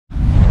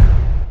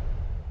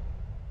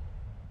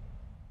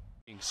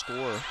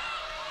scorer,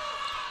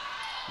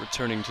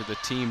 returning to the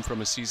team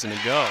from a season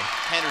ago.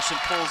 Henderson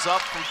pulls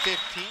up from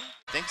 15,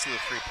 thinks of the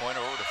three-pointer,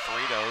 over to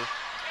Frito,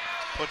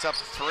 puts up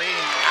the three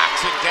and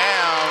knocks it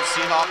down.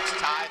 Seahawks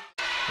tie.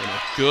 And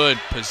a good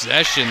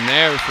possession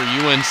there for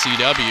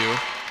UNCW.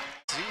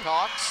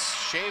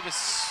 Seahawks,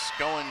 Chavis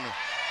going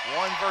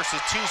 1 versus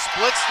 2,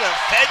 splits the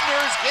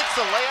defenders, gets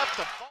the layup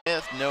to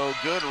Smith. No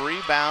good,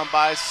 rebound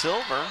by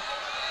Silver.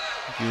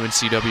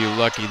 UNCW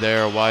lucky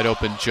there, a wide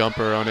open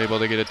jumper, unable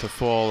to get it to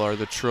fall are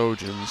the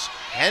Trojans.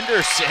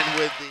 Henderson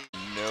with the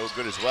no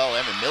good as well.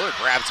 Evan Miller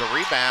grabs a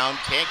rebound,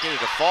 can't get it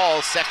to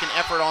fall. Second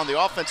effort on the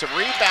offensive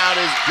rebound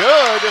is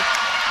good.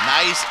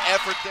 Nice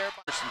effort there.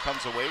 Henderson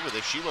comes away with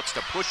it. She looks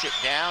to push it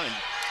down and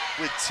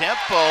with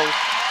tempo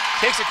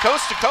takes it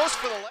coast to coast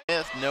for the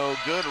Smith. No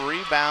good,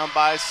 rebound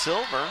by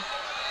Silver.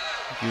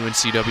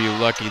 UNCW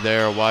lucky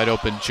there, a wide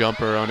open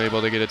jumper,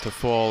 unable to get it to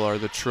fall are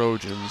the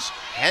Trojans.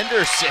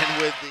 Henderson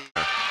with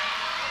the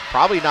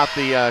probably not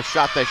the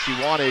shot that she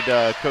wanted.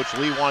 Coach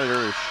Lee wanted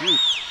her to shoot.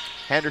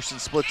 Henderson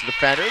splits the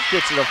defender,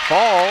 gets it to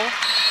fall.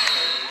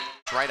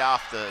 Right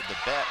off the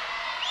bet.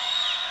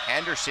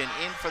 Henderson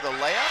in for the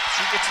layup.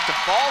 She gets it to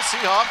fall.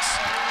 Seahawks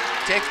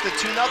take the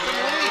 2-0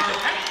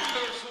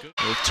 lead.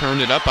 They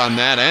turned it up on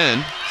that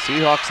end.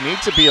 Seahawks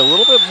need to be a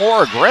little bit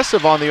more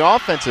aggressive on the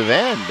offensive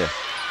end.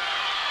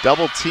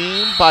 Double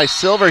team by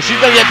Silver. She's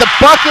going to get the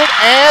bucket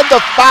and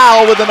the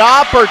foul with an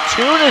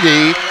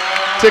opportunity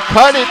to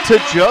cut it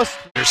to just.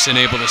 Henderson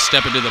able to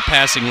step into the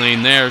passing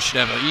lane there. Should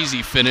have an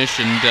easy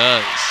finish and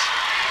does.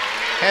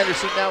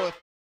 Henderson now with